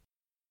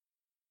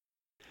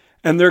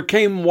And there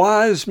came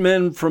wise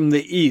men from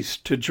the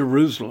east to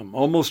Jerusalem.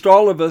 Almost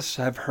all of us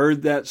have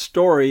heard that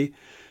story,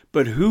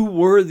 but who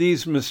were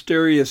these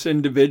mysterious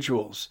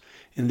individuals?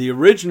 In the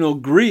original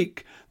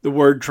Greek, the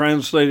word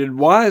translated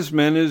wise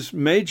men is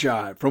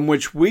magi, from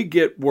which we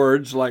get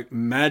words like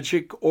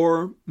magic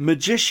or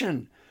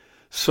magician.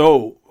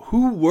 So,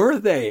 who were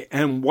they,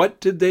 and what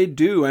did they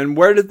do, and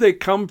where did they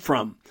come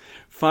from?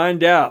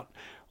 Find out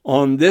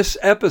on this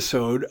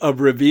episode of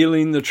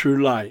Revealing the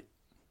True Light.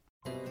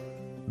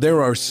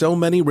 There are so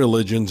many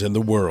religions in the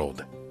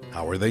world.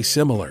 How are they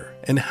similar,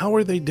 and how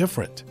are they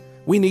different?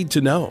 We need to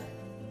know.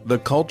 The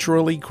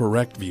culturally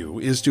correct view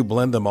is to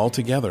blend them all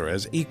together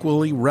as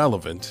equally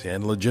relevant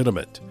and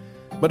legitimate.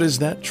 But is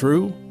that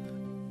true?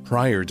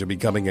 Prior to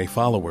becoming a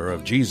follower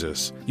of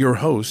Jesus, your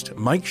host,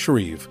 Mike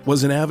Shreve,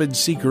 was an avid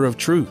seeker of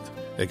truth,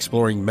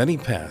 exploring many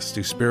paths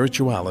to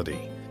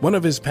spirituality. One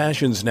of his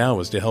passions now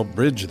is to help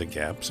bridge the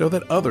gap so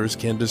that others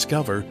can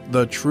discover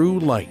the true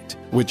light,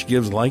 which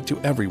gives light to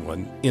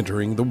everyone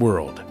entering the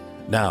world.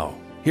 Now,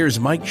 here's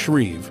Mike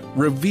Shreve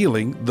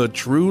revealing the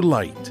true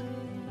light.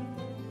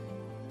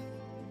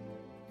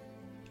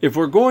 If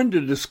we're going to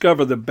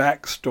discover the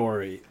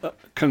backstory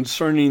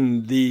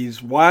concerning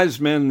these wise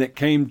men that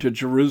came to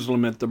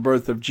Jerusalem at the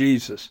birth of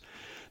Jesus,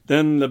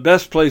 then the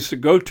best place to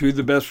go to,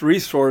 the best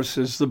resource,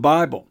 is the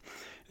Bible.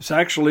 It's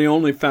actually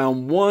only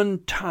found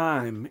one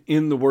time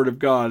in the Word of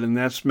God, and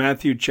that's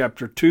Matthew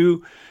chapter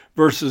 2,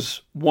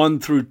 verses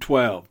 1 through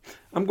 12.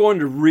 I'm going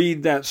to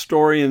read that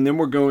story, and then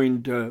we're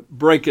going to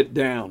break it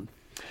down.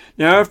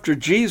 Now, after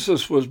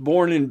Jesus was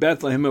born in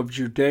Bethlehem of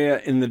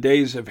Judea in the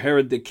days of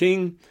Herod the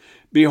king,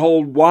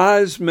 behold,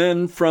 wise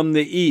men from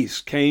the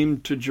east came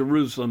to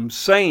Jerusalem,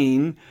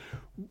 saying,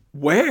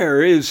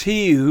 Where is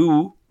he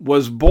who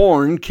was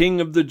born King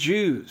of the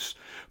Jews?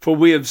 For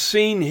we have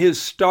seen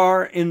his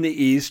star in the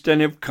east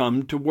and have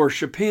come to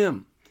worship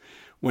him.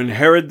 When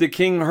Herod the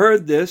king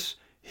heard this,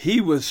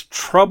 he was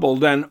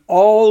troubled, and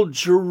all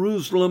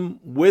Jerusalem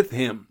with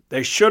him.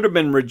 They should have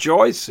been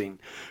rejoicing,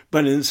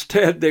 but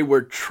instead they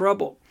were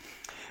troubled.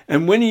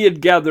 And when he had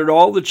gathered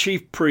all the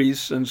chief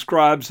priests and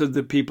scribes of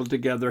the people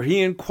together, he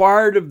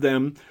inquired of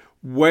them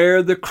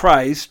where the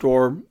Christ,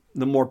 or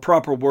the more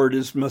proper word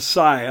is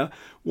Messiah,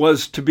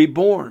 was to be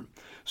born.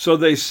 So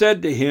they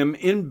said to him,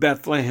 In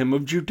Bethlehem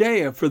of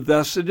Judea, for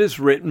thus it is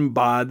written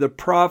by the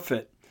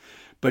prophet.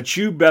 But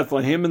you,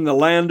 Bethlehem, in the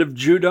land of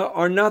Judah,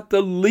 are not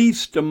the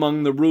least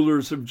among the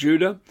rulers of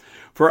Judah,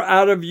 for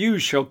out of you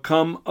shall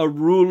come a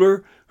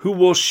ruler who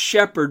will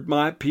shepherd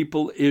my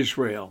people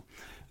Israel.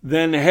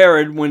 Then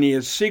Herod, when he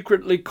had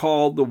secretly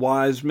called the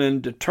wise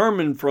men,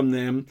 determined from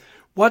them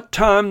what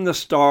time the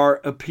star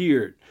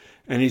appeared.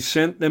 And he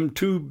sent them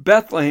to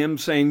Bethlehem,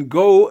 saying,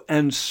 Go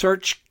and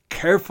search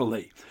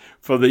carefully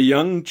for the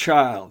young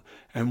child,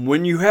 and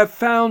when you have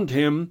found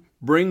him,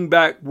 bring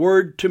back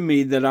word to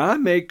me that I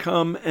may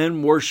come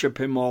and worship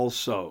him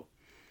also.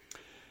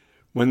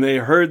 When they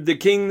heard the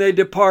king, they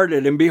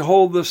departed, and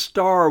behold, the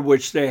star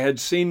which they had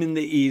seen in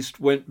the east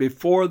went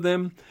before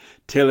them,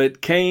 till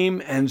it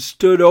came and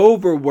stood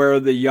over where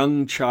the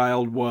young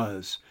child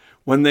was.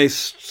 When they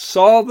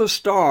saw the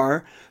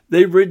star,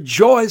 they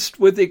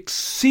rejoiced with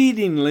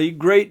exceedingly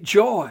great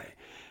joy.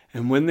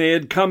 And when they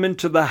had come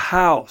into the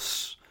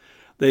house,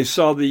 they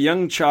saw the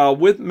young child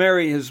with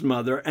Mary his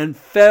mother, and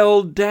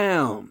fell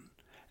down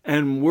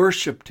and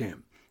worshipped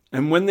him.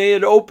 And when they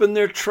had opened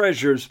their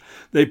treasures,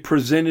 they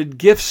presented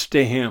gifts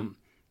to him,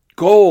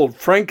 gold,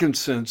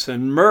 frankincense,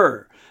 and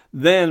myrrh.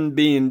 Then,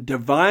 being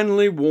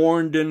divinely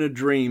warned in a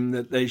dream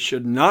that they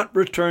should not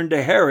return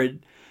to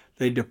Herod,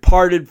 they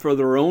departed for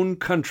their own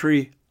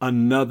country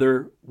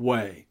another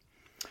way.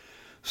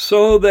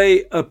 So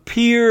they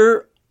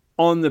appear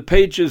on the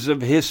pages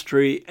of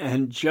history,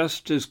 and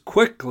just as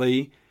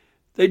quickly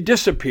they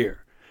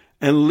disappear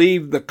and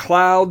leave the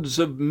clouds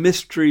of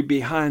mystery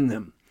behind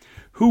them.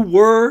 Who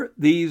were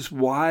these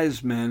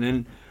wise men,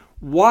 and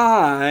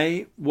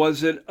why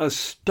was it a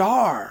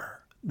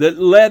star that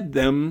led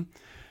them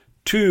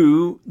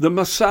to the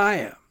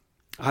Messiah?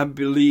 I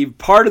believe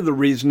part of the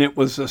reason it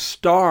was a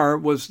star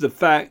was the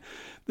fact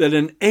that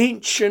an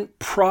ancient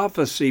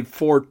prophecy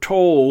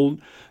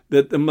foretold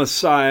that the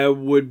Messiah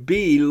would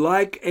be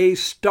like a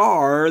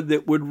star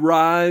that would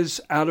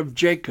rise out of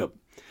Jacob.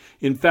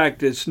 In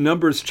fact, it's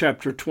Numbers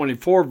chapter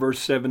 24, verse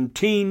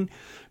 17.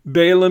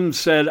 Balaam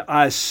said,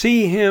 I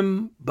see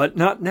him, but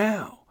not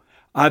now.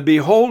 I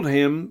behold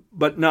him,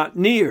 but not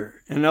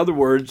near. In other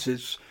words,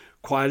 it's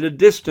quite a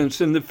distance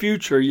in the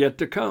future yet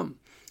to come.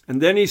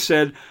 And then he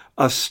said,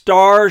 a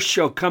star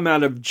shall come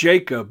out of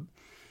Jacob,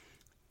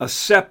 a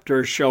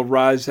scepter shall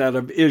rise out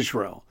of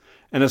Israel.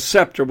 And a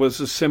scepter was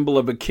a symbol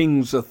of a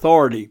king's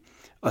authority.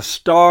 A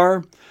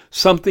star,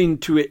 something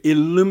to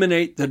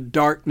illuminate the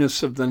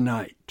darkness of the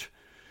night.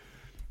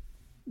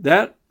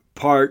 That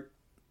part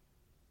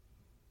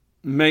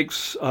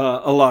makes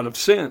a lot of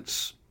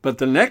sense, but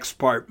the next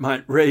part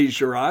might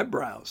raise your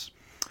eyebrows.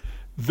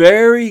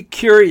 Very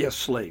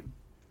curiously,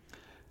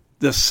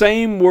 the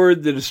same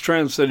word that is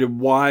translated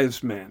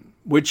wise men,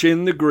 which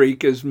in the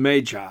Greek is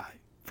magi,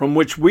 from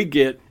which we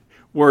get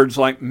words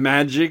like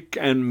magic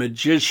and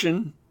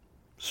magician,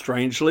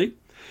 strangely,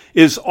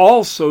 is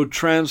also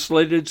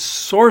translated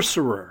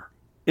sorcerer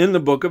in the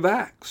book of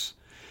Acts.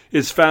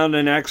 It's found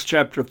in Acts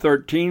chapter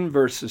 13,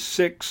 verses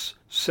 6,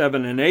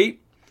 7, and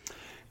 8.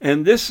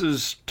 And this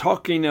is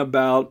talking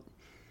about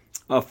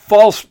a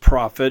false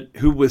prophet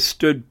who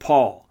withstood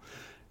Paul.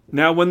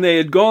 Now, when they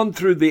had gone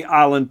through the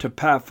island to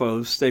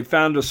Paphos, they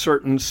found a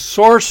certain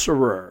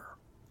sorcerer.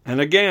 And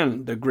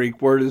again, the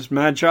Greek word is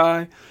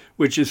magi,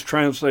 which is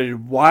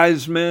translated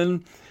wise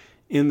men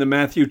in the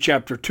Matthew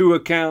chapter 2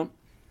 account.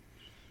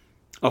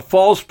 A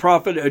false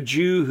prophet, a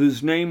Jew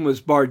whose name was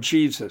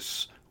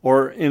Bar-Jesus,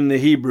 or in the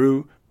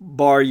Hebrew,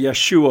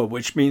 Bar-Yeshua,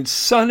 which means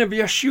son of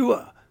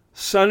Yeshua,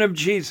 son of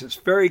Jesus.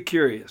 Very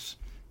curious.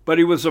 But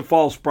he was a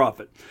false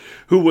prophet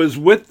who was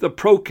with the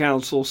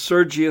proconsul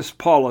Sergius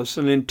Paulus,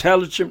 an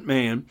intelligent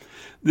man.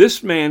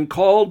 This man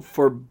called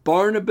for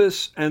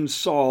Barnabas and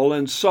Saul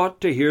and sought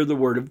to hear the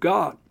word of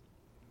God.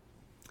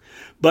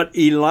 But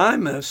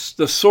Elymas,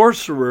 the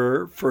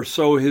sorcerer, for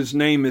so his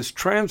name is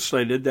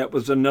translated, that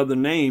was another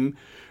name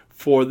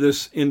for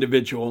this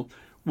individual,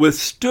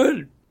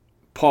 withstood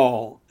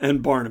Paul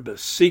and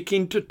Barnabas,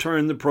 seeking to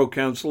turn the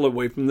proconsul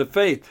away from the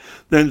faith.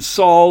 Then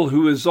Saul,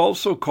 who is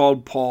also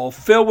called Paul,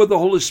 filled with the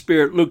Holy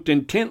Spirit, looked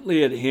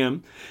intently at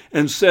him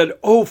and said,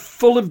 "O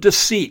full of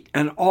deceit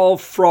and all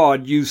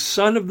fraud, you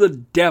son of the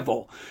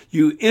devil,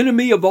 you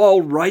enemy of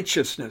all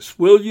righteousness,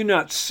 will you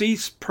not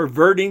cease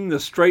perverting the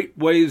straight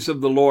ways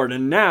of the Lord?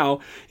 And now,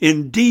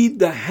 indeed,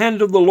 the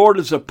hand of the Lord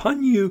is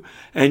upon you,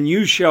 and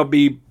you shall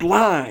be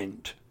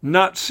blind,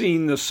 not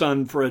seeing the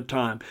sun for a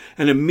time."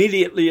 And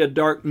immediately a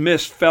dark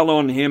mist fell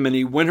on him, and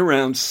he went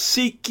around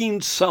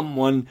seeking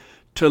someone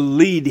to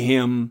lead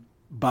him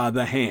by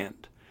the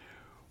hand.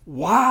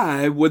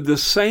 Why would the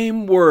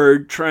same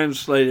word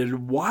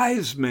translated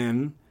wise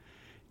men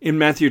in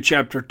Matthew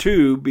chapter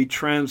 2 be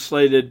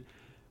translated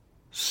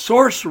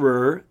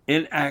sorcerer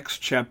in Acts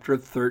chapter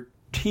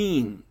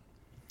 13?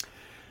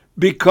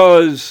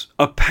 Because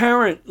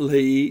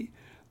apparently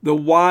the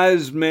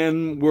wise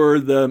men were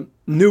the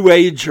New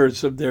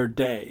Agers of their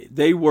day.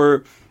 They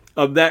were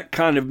of that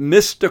kind of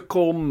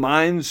mystical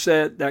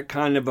mindset, that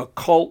kind of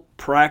occult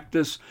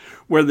practice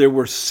where they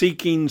were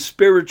seeking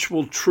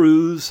spiritual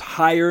truths,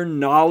 higher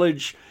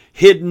knowledge,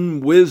 hidden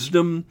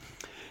wisdom.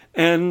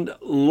 And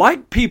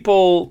like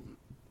people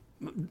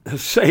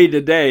say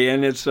today,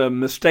 and it's a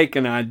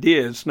mistaken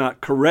idea, it's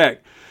not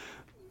correct,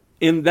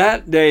 in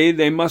that day,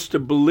 they must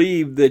have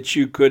believed that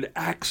you could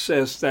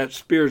access that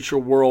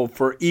spiritual world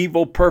for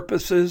evil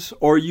purposes,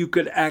 or you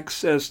could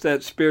access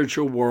that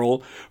spiritual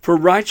world for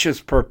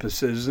righteous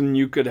purposes. And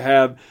you could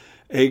have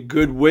a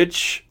good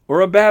witch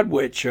or a bad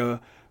witch, a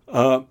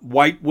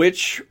white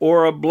witch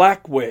or a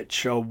black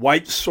witch, a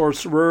white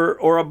sorcerer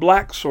or a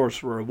black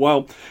sorcerer.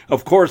 Well,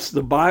 of course,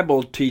 the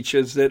Bible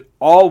teaches that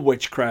all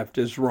witchcraft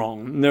is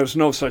wrong. And there's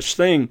no such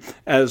thing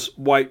as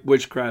white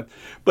witchcraft.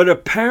 But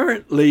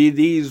apparently,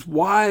 these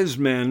wise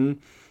men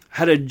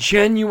had a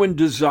genuine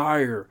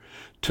desire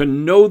to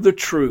know the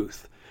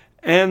truth.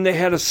 And they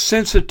had a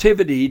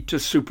sensitivity to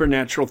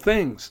supernatural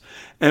things.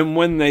 And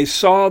when they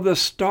saw the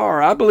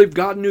star, I believe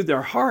God knew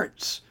their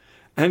hearts.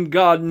 And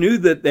God knew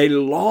that they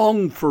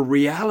longed for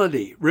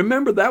reality.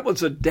 Remember, that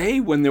was a day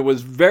when there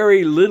was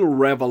very little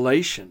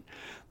revelation.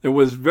 There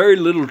was very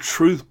little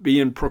truth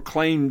being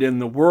proclaimed in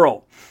the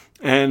world.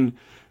 And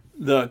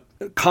the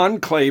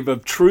conclave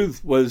of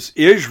truth was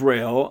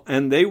Israel,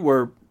 and they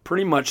were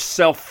pretty much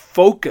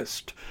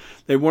self-focused.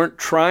 They weren't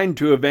trying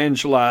to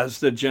evangelize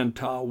the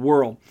Gentile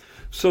world.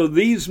 So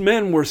these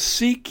men were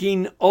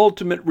seeking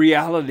ultimate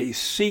reality,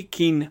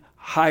 seeking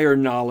higher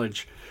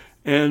knowledge.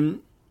 And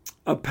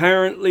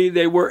apparently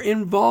they were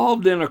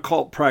involved in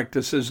occult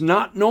practices,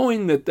 not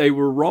knowing that they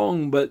were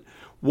wrong, but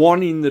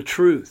wanting the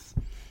truth.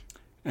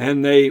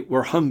 And they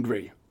were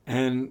hungry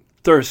and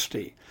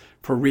thirsty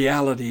for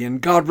reality.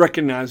 And God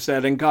recognized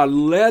that, and God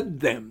led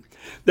them.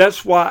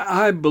 That's why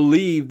I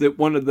believe that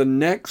one of the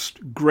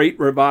next great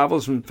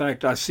revivals, in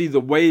fact, I see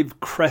the wave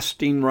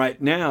cresting right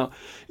now,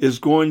 is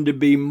going to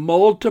be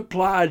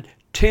multiplied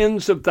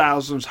tens of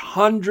thousands,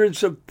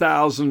 hundreds of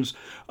thousands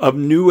of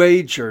New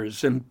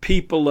Agers and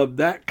people of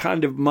that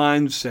kind of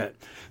mindset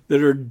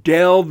that are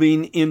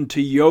delving into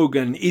yoga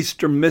and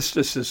Eastern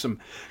mysticism,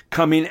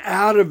 coming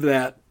out of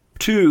that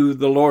to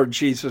the Lord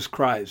Jesus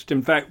Christ.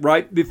 In fact,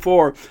 right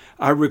before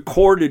I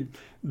recorded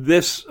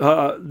this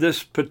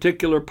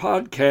particular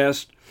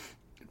podcast,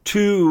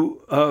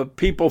 two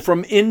people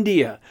from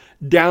India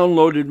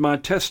downloaded my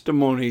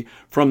testimony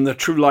from the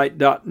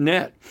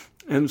truelight.net.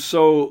 And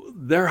so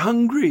they're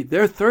hungry,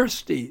 they're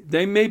thirsty.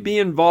 They may be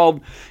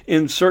involved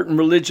in certain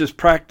religious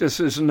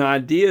practices and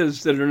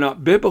ideas that are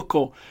not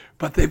biblical,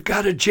 but they've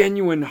got a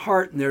genuine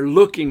heart and they're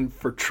looking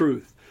for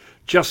truth,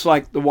 just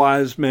like the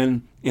wise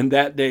men in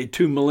that day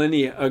 2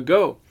 millennia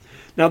ago.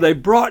 Now they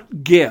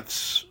brought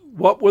gifts.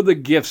 What were the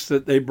gifts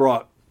that they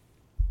brought?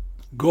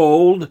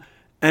 Gold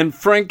and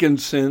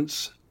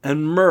frankincense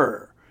and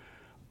myrrh.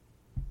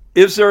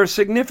 Is there a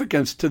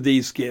significance to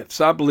these gifts?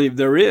 I believe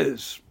there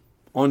is,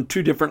 on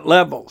two different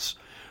levels.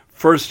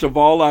 First of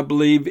all, I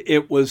believe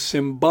it was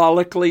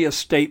symbolically a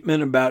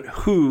statement about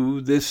who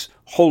this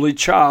holy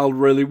child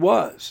really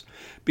was,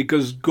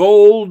 because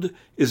gold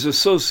is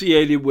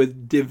associated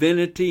with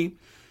divinity.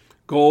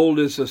 Gold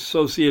is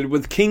associated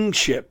with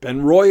kingship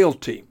and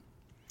royalty.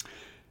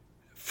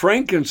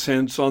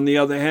 Frankincense, on the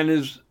other hand,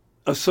 is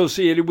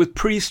associated with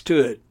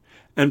priesthood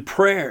and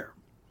prayer.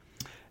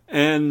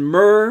 And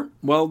myrrh,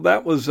 well,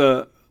 that was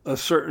a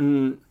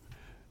certain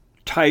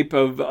type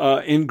of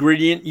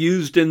ingredient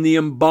used in the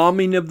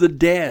embalming of the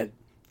dead.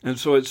 And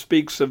so it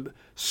speaks of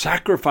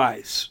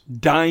sacrifice,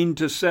 dying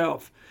to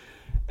self.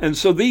 And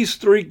so these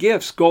three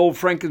gifts, gold,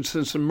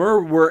 frankincense, and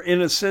myrrh, were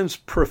in a sense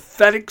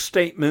prophetic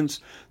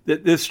statements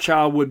that this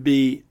child would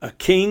be a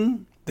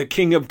king, the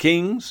King of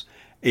Kings,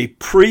 a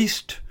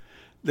priest,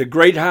 the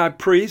great high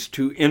priest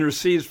who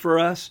intercedes for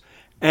us,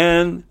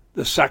 and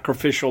the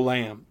sacrificial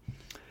lamb.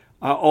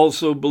 I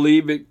also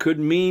believe it could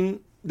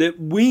mean that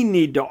we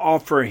need to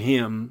offer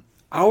him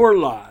our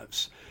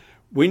lives.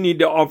 We need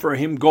to offer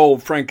him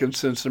gold,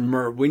 frankincense, and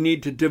myrrh. We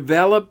need to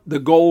develop the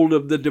gold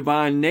of the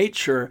divine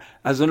nature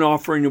as an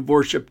offering of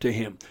worship to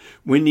him.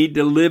 We need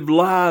to live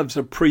lives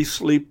of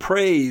priestly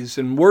praise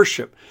and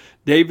worship.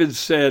 David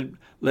said,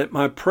 "Let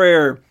my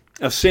prayer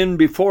ascend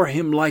before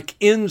him like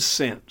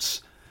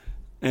incense."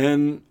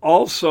 And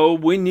also,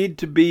 we need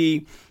to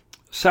be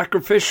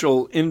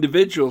sacrificial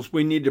individuals.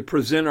 We need to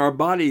present our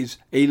bodies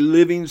a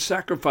living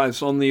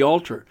sacrifice on the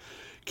altar.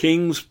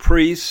 Kings,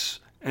 priests,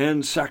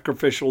 and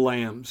sacrificial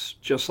lambs,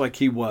 just like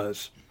he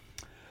was.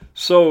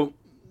 So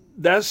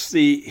that's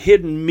the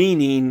hidden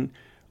meaning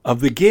of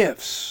the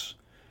gifts.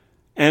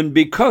 And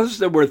because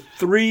there were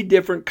three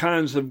different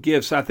kinds of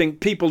gifts, I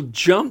think people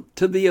jumped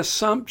to the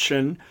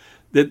assumption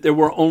that there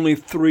were only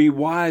three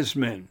wise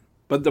men.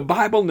 But the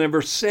Bible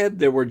never said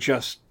there were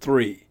just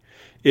three.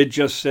 It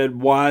just said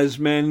wise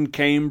men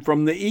came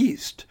from the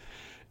east.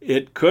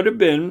 It could have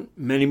been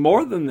many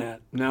more than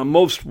that. Now,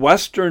 most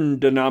Western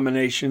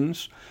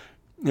denominations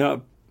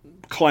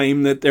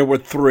claim that there were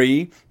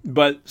three,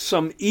 but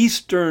some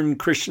Eastern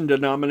Christian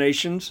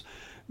denominations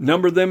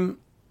number them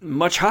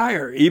much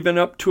higher, even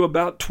up to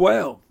about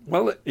 12.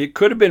 Well, it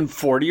could have been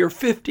 40 or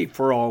 50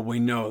 for all we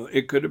know.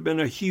 It could have been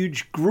a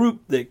huge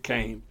group that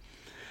came.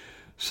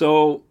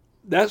 So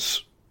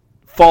that's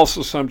false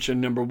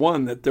assumption number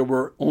one, that there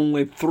were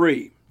only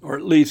three, or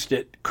at least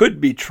it could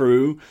be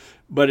true,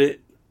 but it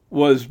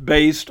was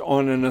based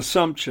on an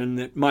assumption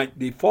that might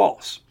be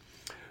false.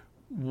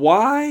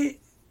 Why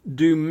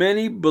do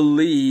many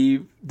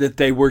believe that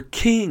they were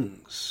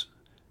kings?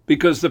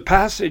 Because the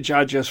passage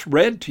I just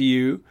read to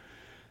you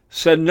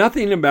said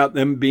nothing about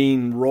them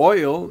being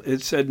royal.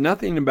 It said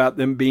nothing about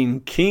them being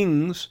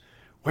kings.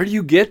 Where do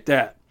you get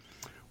that?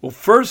 Well,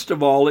 first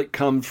of all, it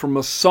comes from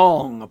a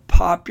song, a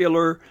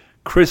popular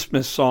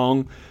Christmas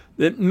song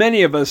that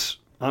many of us,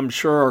 I'm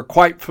sure, are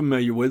quite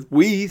familiar with.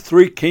 "We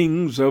three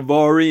kings of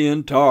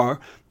Orient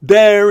are,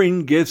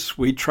 bearing gifts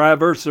we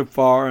traverse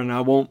afar," and I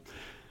won't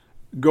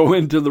go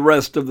into the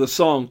rest of the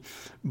song.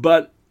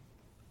 But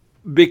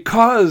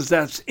because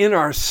that's in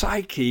our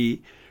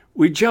psyche,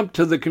 we jump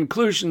to the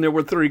conclusion there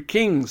were three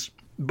kings,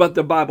 but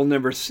the Bible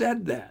never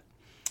said that.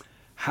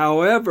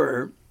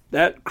 However,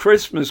 that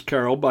Christmas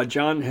carol by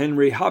John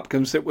Henry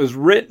Hopkins that was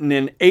written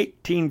in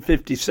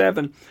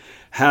 1857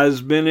 has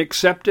been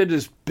accepted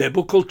as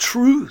biblical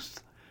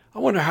truth. I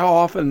wonder how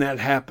often that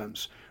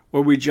happens,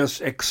 where we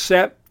just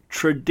accept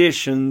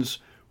traditions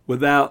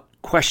without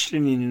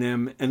questioning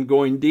them and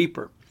going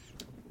deeper.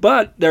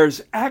 But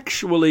there's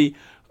actually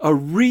a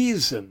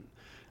reason,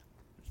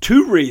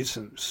 two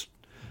reasons,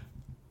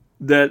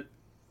 that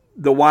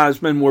the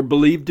wise men were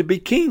believed to be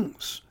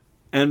kings.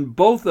 And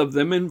both of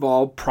them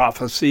involve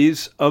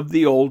prophecies of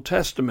the Old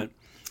Testament.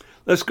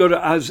 Let's go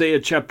to Isaiah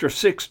chapter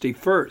 60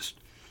 first,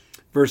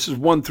 verses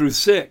 1 through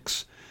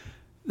 6.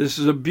 This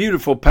is a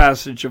beautiful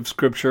passage of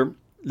Scripture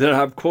that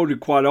I've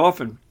quoted quite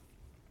often.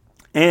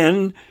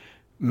 And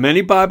many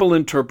Bible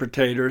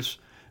interpreters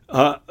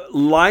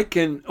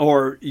liken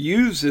or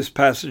use this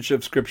passage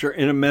of Scripture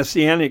in a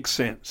messianic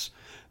sense.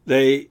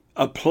 They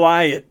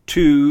apply it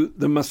to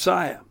the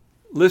Messiah.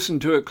 Listen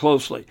to it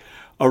closely.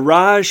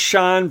 "Arise,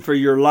 shine, for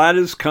your light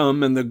is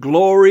come, and the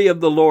glory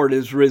of the Lord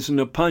is risen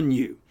upon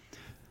you."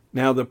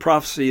 Now the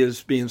prophecy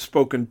is being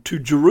spoken to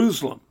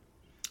Jerusalem.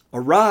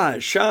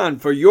 Arise, shine,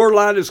 for your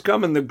light is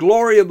come, and the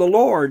glory of the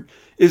Lord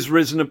is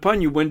risen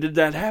upon you. When did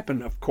that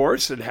happen? Of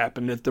course, it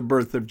happened at the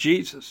birth of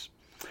Jesus.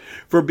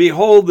 "For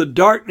behold, the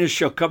darkness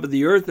shall cover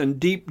the earth, and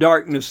deep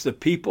darkness the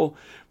people.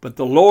 But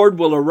the Lord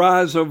will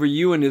arise over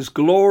you, and his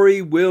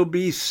glory will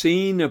be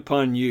seen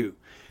upon you."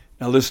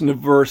 Now listen to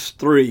verse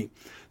 3.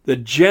 "The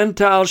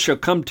Gentiles shall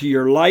come to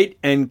your light,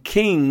 and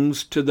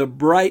kings to the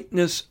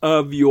brightness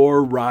of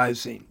your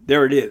rising."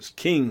 There it is,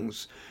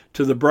 kings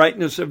to the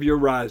brightness of your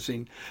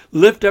rising.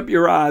 "Lift up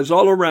your eyes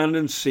all around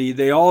and see.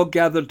 They all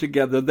gather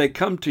together. They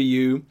come to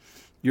you.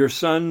 Your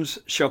sons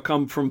shall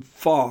come from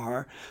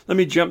far." Let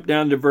me jump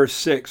down to verse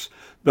 6.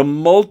 "The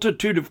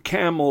multitude of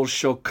camels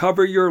shall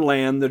cover your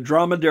land. The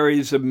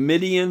dromedaries of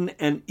Midian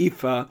and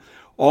Ephah,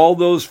 all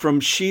those from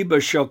Sheba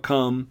shall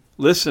come."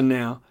 Listen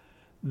now.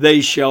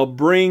 They shall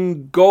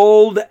bring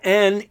gold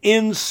and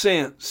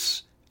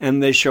incense,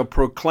 and they shall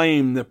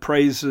proclaim the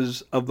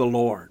praises of the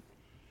Lord.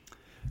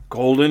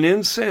 Gold and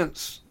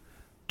incense,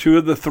 two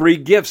of the three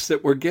gifts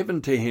that were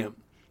given to him.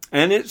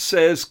 And it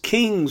says,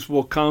 kings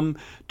will come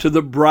to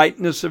the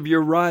brightness of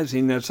your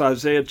rising. That's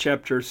Isaiah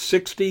chapter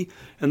 60,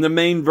 and the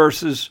main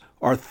verses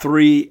are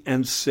 3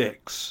 and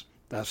 6.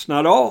 That's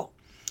not all.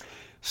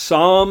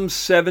 Psalm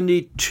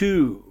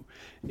 72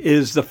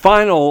 is the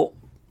final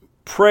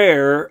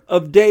prayer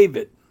of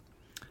David.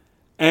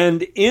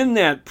 And in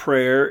that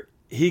prayer,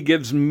 he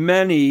gives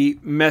many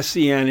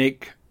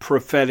messianic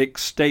prophetic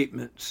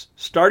statements.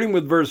 Starting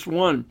with verse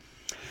 1,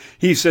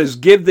 he says,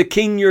 give the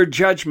king your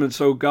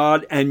judgments, O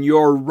God, and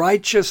your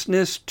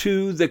righteousness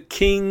to the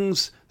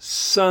king's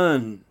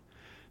son.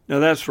 Now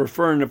that's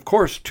referring, of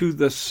course, to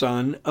the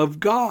Son of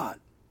God.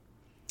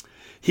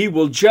 He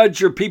will judge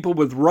your people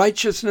with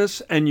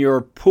righteousness and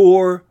your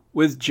poor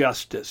with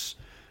justice.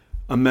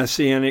 A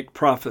messianic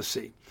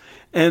prophecy.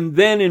 And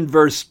then in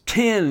verse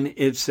 10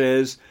 it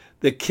says,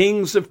 the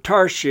kings of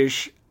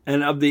Tarshish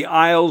and of the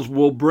isles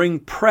will bring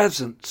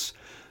presents.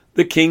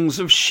 The kings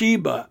of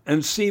Sheba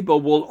and Seba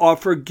will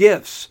offer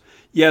gifts.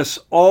 Yes,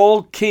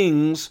 all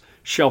kings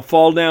shall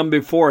fall down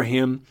before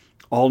him.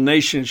 All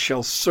nations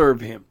shall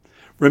serve him.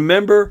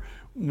 Remember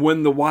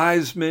when the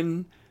wise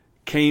men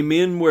came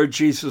in where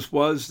Jesus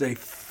was, they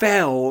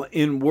fell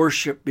in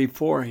worship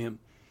before him.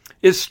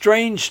 It's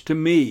strange to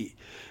me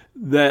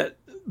that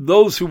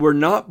those who were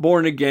not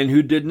born again,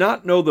 who did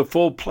not know the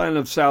full plan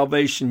of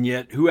salvation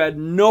yet, who had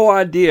no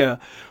idea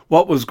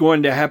what was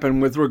going to happen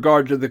with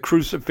regard to the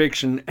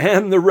crucifixion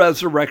and the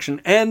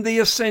resurrection and the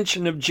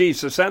ascension of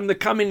Jesus and the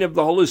coming of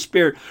the Holy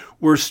Spirit,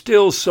 were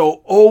still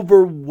so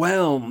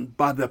overwhelmed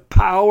by the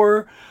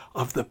power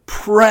of the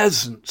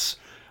presence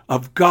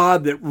of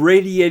God that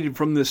radiated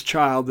from this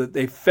child that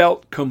they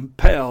felt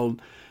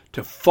compelled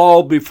to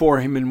fall before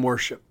him in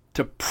worship,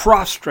 to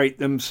prostrate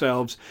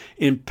themselves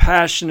in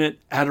passionate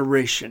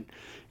adoration.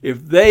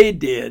 If they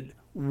did,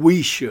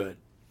 we should.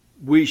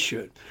 We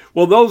should.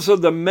 Well, those are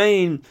the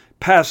main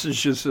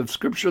passages of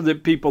Scripture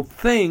that people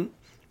think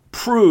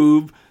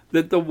prove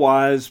that the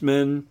wise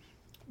men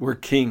were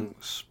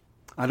kings.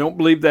 I don't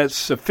believe that's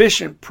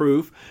sufficient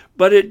proof,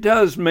 but it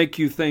does make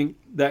you think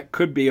that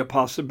could be a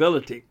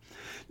possibility.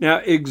 Now,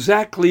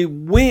 exactly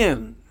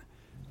when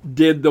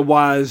did the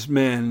wise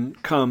men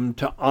come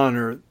to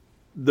honor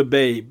the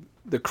babe,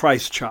 the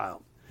Christ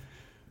child?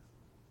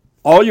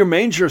 All your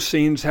manger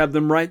scenes have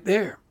them right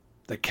there.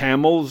 The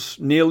camels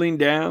kneeling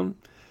down,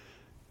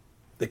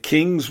 the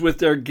kings with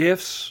their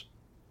gifts.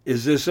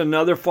 Is this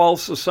another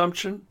false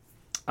assumption?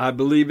 I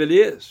believe it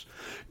is.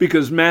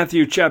 Because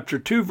Matthew chapter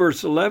 2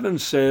 verse 11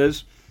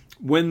 says,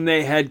 when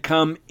they had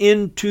come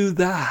into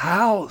the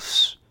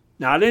house,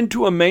 not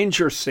into a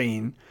manger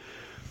scene,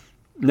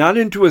 not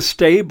into a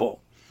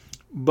stable,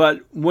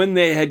 but when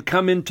they had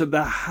come into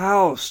the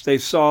house, they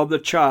saw the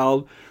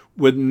child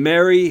with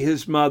Mary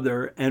his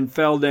mother and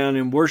fell down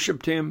and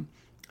worshipped him.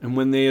 And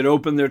when they had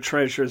opened their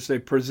treasures, they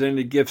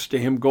presented gifts to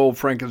him, gold,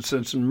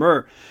 frankincense, and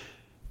myrrh.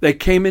 They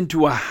came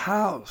into a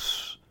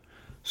house.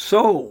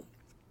 So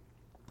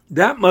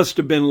that must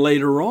have been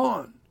later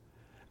on.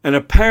 And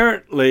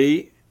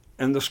apparently,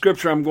 and the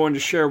scripture I'm going to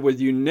share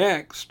with you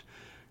next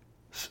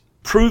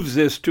proves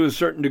this to a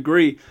certain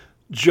degree,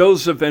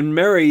 Joseph and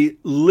Mary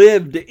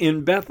lived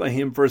in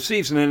Bethlehem for a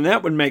season. And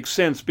that would make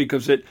sense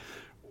because it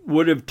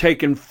would have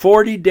taken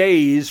 40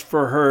 days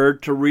for her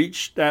to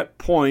reach that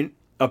point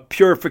of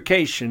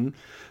purification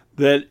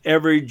that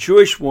every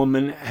Jewish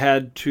woman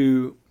had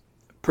to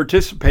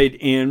participate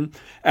in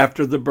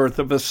after the birth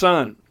of a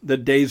son. The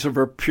days of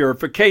her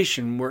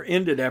purification were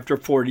ended after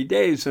 40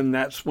 days, and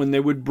that's when they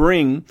would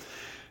bring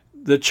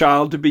the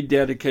child to be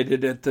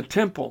dedicated at the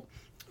temple.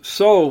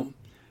 So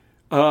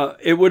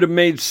it would have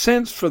made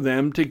sense for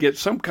them to get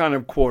some kind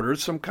of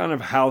quarters, some kind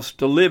of house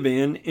to live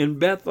in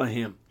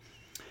Bethlehem.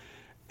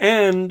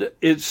 And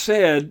it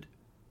said,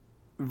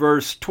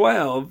 verse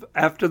 12,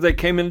 after they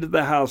came into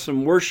the house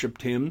and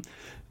worshipped him,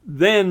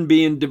 then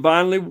being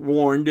divinely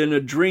warned in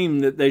a dream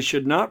that they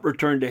should not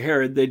return to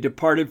Herod, they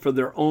departed for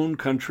their own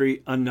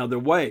country another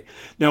way.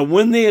 Now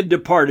when they had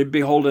departed,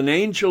 behold, an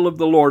angel of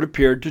the Lord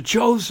appeared to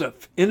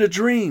Joseph in a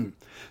dream,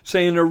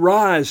 saying,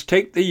 arise,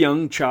 take the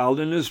young child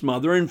and his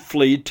mother and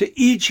flee to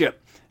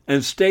Egypt,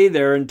 and stay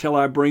there until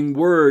I bring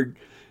word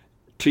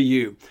to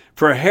you.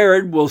 For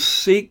Herod will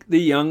seek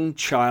the young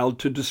child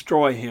to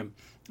destroy him.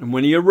 And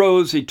when he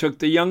arose, he took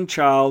the young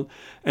child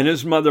and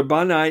his mother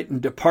by night and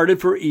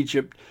departed for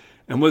Egypt,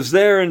 and was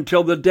there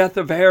until the death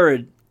of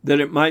Herod, that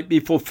it might be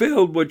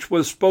fulfilled which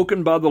was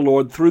spoken by the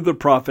Lord through the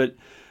prophet,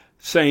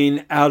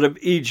 saying, out of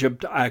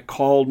Egypt I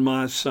called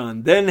my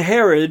son. Then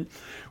Herod,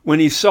 when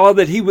he saw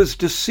that he was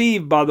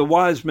deceived by the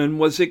wise men,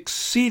 was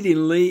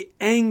exceedingly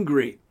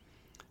angry.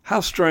 How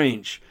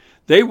strange.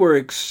 They were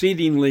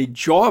exceedingly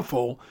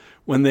joyful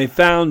when they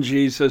found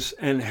Jesus,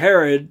 and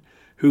Herod,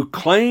 who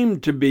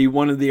claimed to be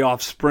one of the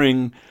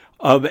offspring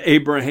of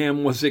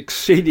Abraham, was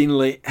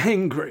exceedingly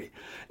angry.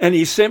 And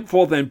he sent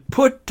forth and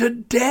put to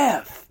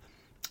death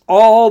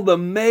all the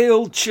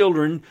male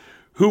children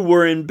who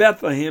were in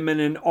Bethlehem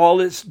and in all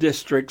its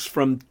districts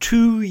from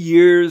 2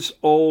 years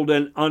old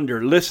and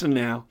under. Listen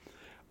now,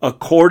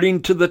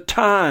 according to the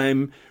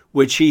time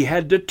which he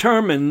had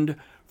determined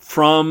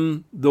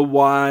from the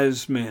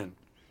wise men.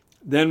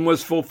 Then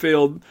was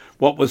fulfilled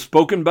what was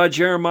spoken by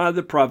Jeremiah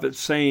the prophet,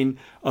 saying,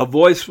 a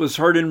voice was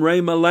heard in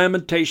Ramah,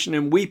 lamentation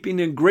and weeping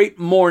and great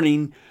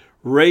mourning,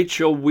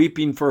 Rachel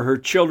weeping for her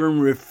children,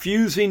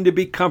 refusing to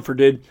be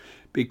comforted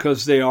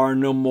because they are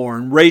no more.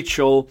 And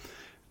Rachel,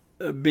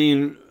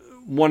 being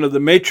one of the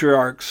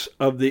matriarchs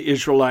of the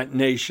Israelite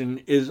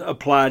nation, is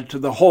applied to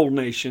the whole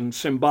nation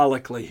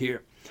symbolically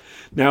here.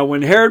 Now,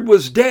 when Herod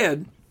was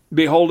dead,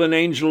 behold, an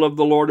angel of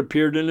the Lord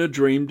appeared in a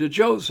dream to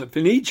Joseph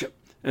in Egypt,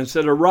 and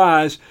said,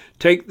 arise,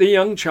 take the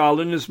young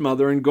child and his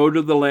mother, and go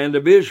to the land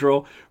of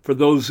Israel, for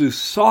those who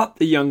sought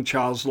the young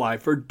child's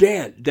life are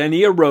dead. Then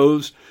he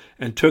arose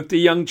and took the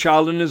young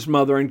child and his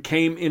mother, and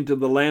came into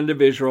the land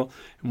of Israel.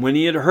 And when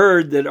he had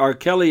heard that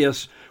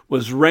Archelaus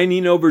was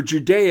reigning over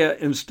Judea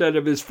instead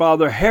of his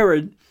father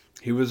Herod,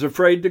 he was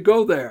afraid to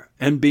go there.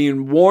 And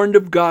being warned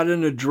of God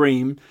in a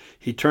dream,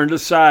 he turned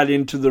aside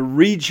into the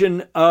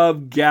region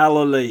of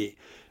Galilee.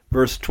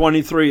 Verse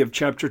 23 of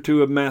chapter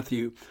 2 of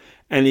Matthew.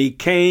 And he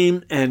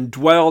came and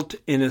dwelt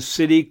in a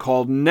city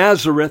called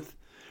Nazareth,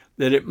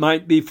 that it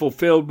might be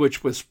fulfilled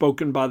which was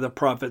spoken by the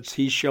prophets,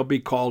 he shall be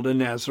called a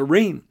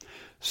Nazarene.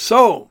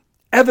 So,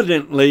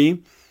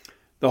 evidently,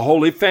 the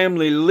Holy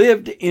Family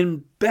lived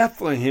in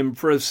Bethlehem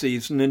for a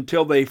season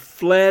until they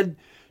fled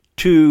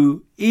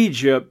to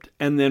Egypt,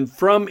 and then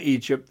from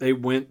Egypt they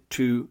went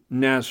to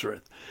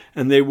Nazareth.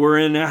 And they were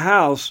in a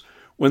house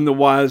when the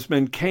wise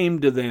men came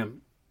to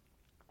them.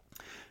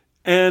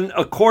 And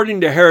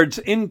according to Herod's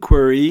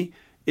inquiry,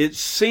 it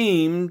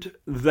seemed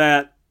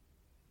that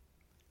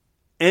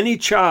any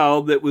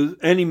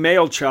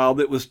male child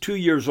that was 2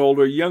 years old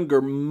or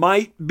younger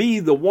might be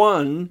the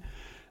one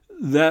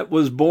that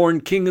was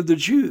born King of the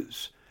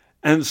Jews.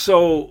 And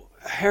so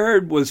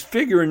Herod was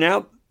figuring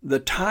out the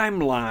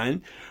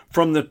timeline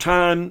from the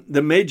time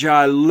the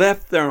Magi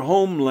left their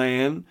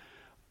homeland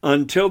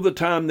until the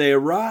time they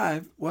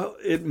arrived. Well,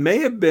 it may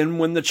have been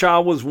when the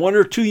child was 1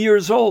 or 2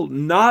 years old,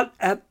 not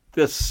at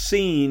the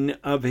scene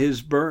of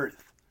his birth.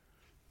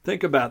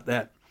 Think about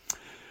that.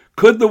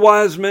 Could the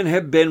wise men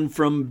have been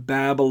from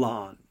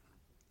Babylon?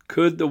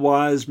 Could the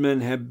wise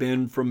men have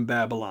been from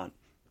Babylon?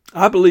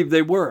 I believe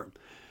they were,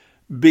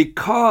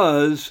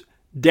 because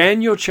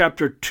Daniel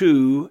chapter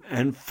 2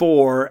 and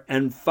 4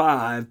 and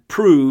 5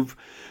 prove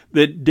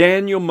that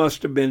Daniel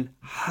must have been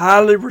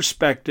highly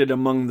respected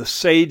among the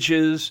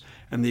sages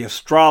and the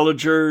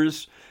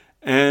astrologers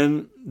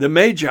and the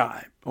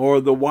Magi,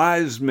 or the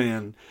wise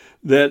men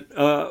that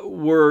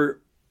were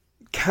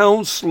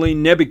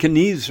counseling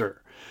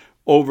Nebuchadnezzar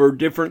over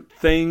different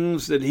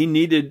things that he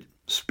needed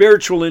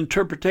spiritual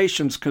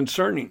interpretations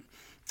concerning.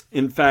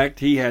 In fact,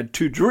 he had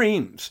 2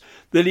 dreams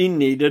that he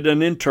needed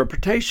an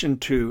interpretation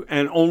to,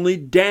 and only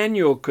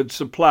Daniel could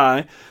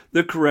supply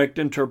the correct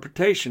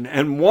interpretation.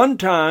 And one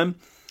time,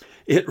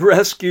 it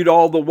rescued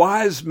all the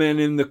wise men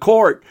in the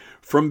court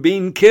from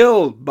being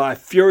killed by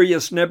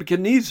furious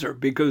Nebuchadnezzar,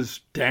 because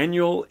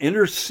Daniel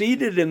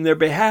interceded in their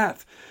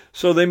behalf.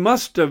 So they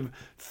must have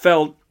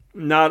felt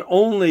not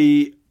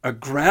only a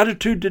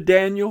gratitude to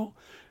Daniel,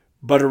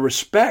 but a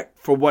respect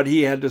for what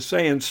he had to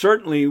say. And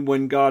certainly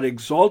when God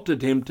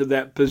exalted him to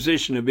that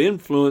position of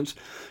influence,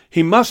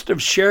 he must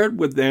have shared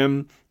with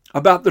them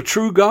about the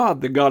true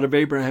God, the God of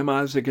Abraham,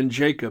 Isaac, and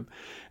Jacob,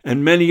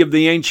 and many of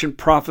the ancient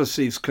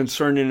prophecies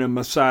concerning a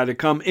Messiah to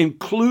come,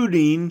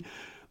 including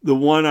the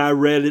one I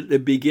read at the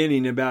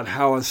beginning about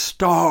how a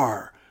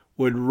star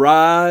would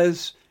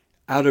rise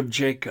out of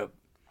Jacob.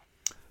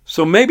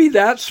 So maybe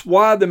that's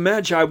why the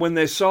Magi, when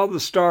they saw the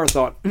star,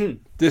 thought,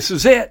 this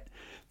is it.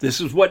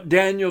 This is what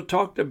Daniel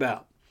talked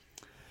about.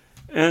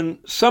 And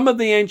some of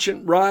the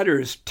ancient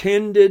writers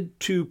tended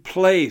to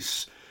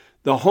place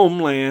the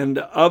homeland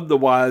of the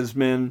wise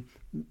men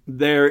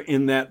there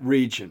in that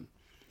region.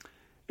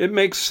 It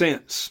makes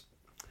sense.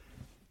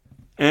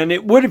 And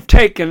it would have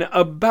taken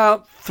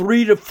about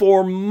 3 to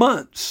 4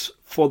 months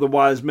for the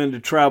wise men to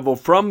travel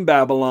from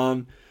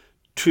Babylon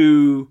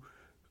to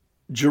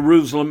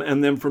Jerusalem,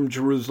 and then from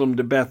Jerusalem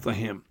to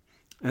Bethlehem.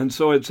 And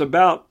so it's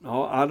about,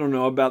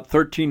 about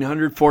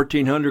 1,300,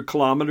 1,400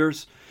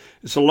 kilometers.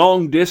 It's a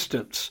long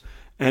distance,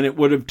 and it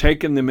would have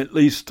taken them at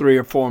least 3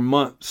 or 4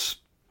 months.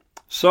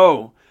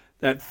 So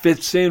that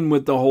fits in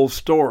with the whole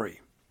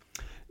story.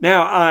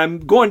 Now, I'm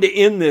going to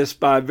end this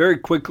by very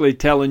quickly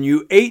telling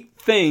you 8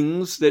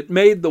 things that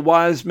made the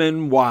wise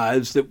men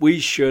wise that we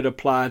should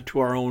apply to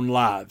our own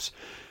lives.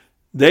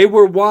 They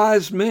were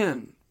wise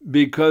men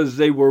because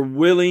they were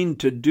willing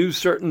to do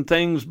certain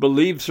things,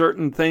 believe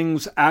certain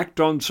things, act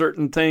on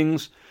certain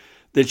things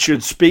that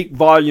should speak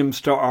volumes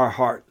to our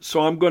heart.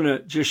 So I'm going to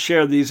just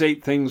share these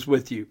 8 things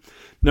with you.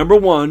 Number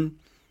 1,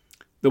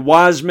 the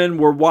wise men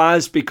were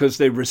wise because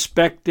they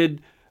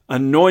respected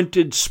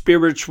anointed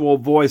spiritual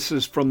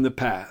voices from the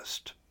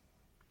past.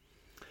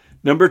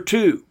 Number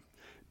 2,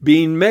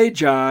 being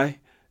Magi,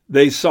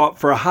 They sought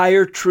for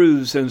higher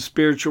truths and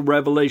spiritual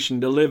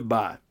revelation to live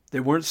by. They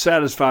weren't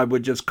satisfied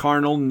with just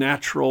carnal,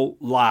 natural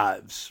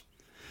lives.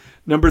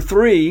 Number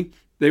 3,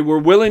 they were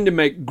willing to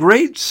make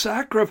great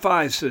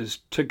sacrifices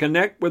to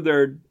connect with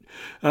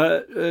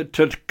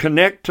to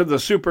connect to the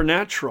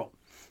supernatural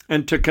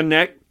and to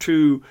connect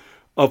to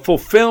a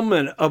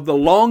fulfillment of the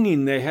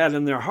longing they had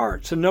in their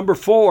hearts. And number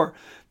 4,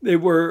 they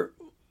were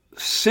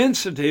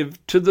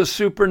sensitive to the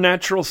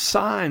supernatural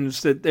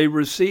signs that they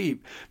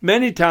received.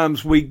 Many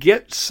times we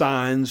get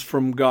signs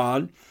from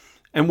God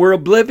and we're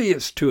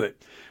oblivious to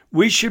it.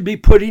 We should be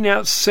putting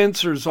out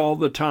sensors all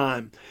the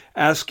time,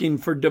 asking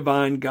for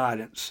divine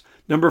guidance.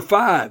 Number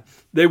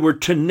 5, they were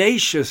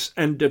tenacious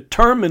and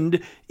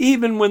determined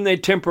even when they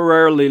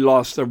temporarily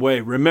lost their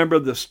way. Remember,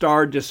 the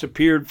star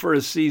disappeared for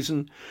a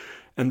season,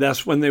 and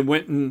that's when they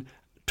went and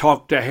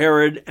talked to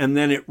Herod, and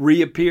then it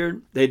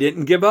reappeared. They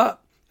didn't give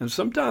up. And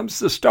sometimes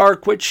the star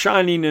quits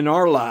shining in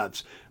our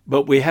lives,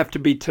 but we have to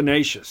be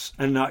tenacious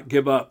and not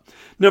give up.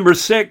 Number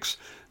 6,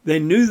 they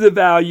knew the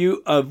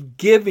value of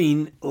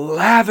giving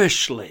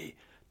lavishly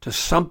to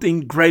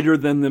something greater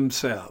than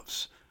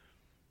themselves.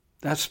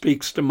 That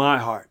speaks to my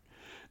heart.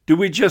 Do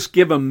we just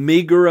give a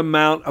meager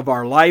amount of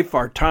our life,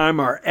 our time,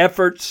 our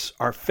efforts,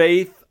 our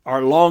faith,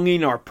 our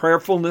longing, our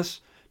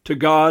prayerfulness to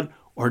God,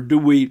 or do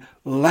we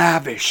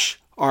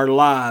lavish our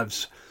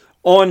lives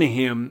on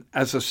Him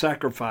as a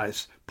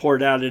sacrifice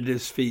poured out at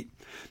His feet?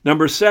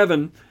 Number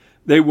 7,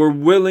 they were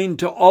willing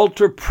to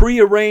alter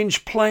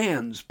prearranged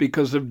plans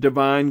because of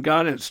divine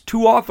guidance.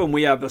 Too often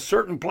we have a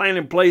certain plan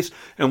in place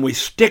and we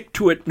stick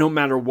to it no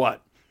matter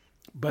what.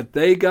 But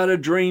they got a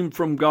dream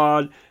from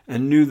God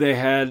and knew they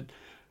had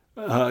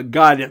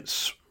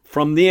guidance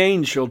from the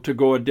angel to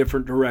go a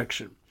different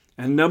direction.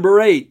 And number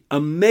 8,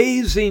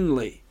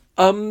 amazingly,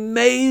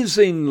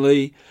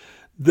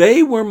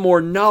 they were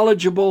more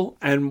knowledgeable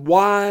and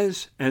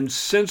wise and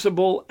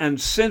sensible and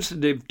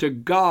sensitive to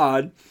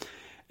God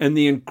and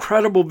the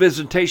incredible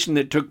visitation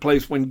that took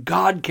place when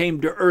God came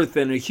to earth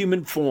in a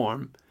human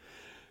form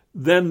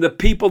than the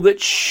people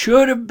that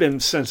should have been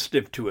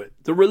sensitive to it,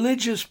 the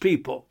religious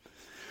people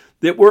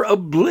that were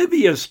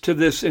oblivious to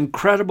this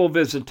incredible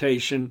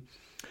visitation,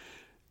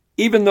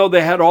 even though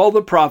they had all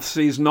the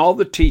prophecies and all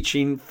the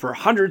teaching for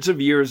hundreds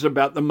of years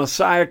about the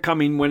Messiah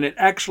coming. When it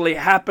actually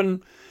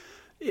happened,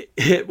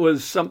 it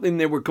was something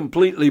they were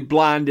completely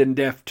blind and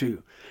deaf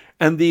to.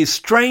 And these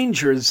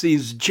strangers,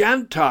 these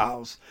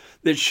Gentiles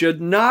that should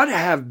not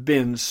have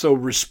been so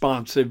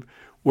responsive,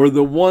 were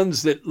the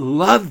ones that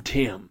loved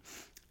Him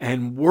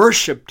and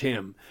worshiped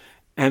Him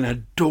and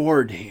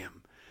adored Him.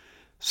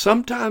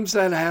 Sometimes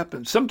that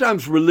happens.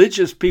 Sometimes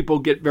religious people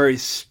get very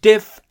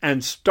stiff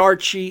and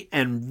starchy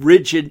and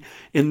rigid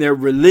in their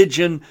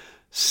religion,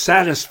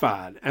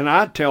 satisfied. And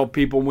I tell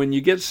people, when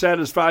you get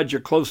satisfied, you're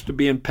close to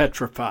being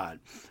petrified,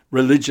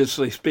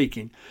 religiously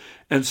speaking.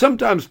 And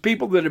sometimes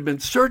people that have been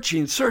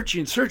searching,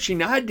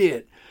 I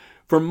did.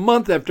 For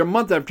month after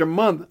month after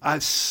month, I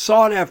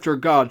sought after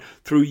God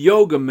through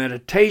yoga,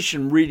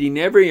 meditation, reading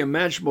every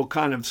imaginable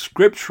kind of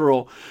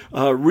scriptural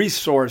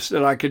resource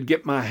that I could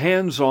get my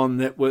hands on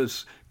that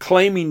was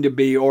claiming to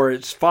be, or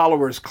its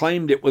followers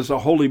claimed it was, a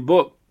holy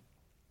book.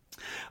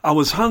 I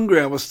was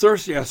hungry, I was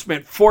thirsty. I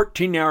spent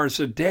 14 hours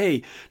a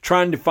day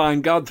trying to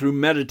find God through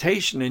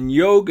meditation and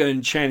yoga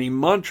and chanting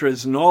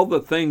mantras and all the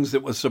things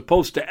that was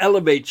supposed to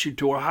elevate you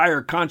to a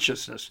higher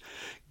consciousness.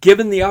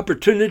 Given the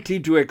opportunity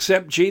to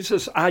accept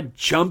Jesus, I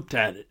jumped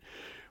at it.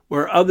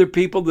 Where other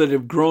people that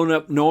have grown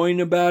up knowing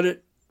about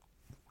it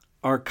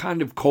are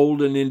kind of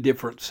cold and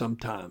indifferent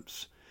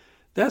sometimes.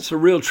 That's a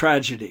real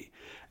tragedy.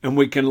 And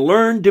we can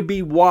learn to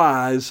be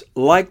wise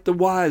like the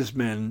wise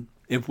men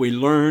if we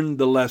learn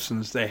the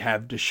lessons they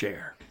have to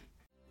share.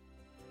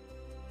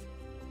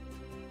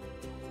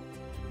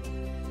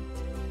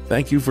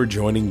 Thank you for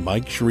joining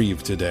Mike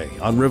Shreve today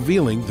on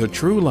Revealing the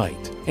True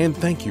Light, and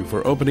thank you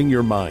for opening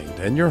your mind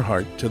and your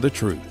heart to the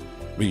truth.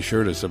 Be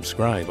sure to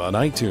subscribe on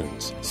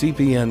iTunes,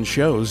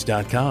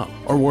 cpnshows.com,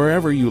 or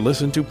wherever you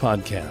listen to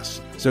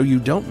podcasts so you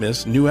don't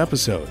miss new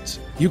episodes.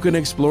 You can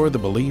explore the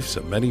beliefs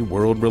of many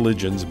world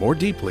religions more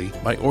deeply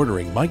by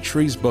ordering Mike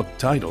Shreve's book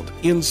titled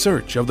In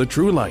Search of the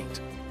True Light.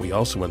 We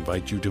also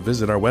invite you to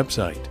visit our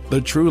website,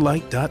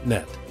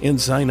 thetruelight.net, and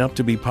sign up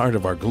to be part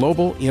of our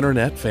global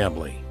internet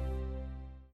family.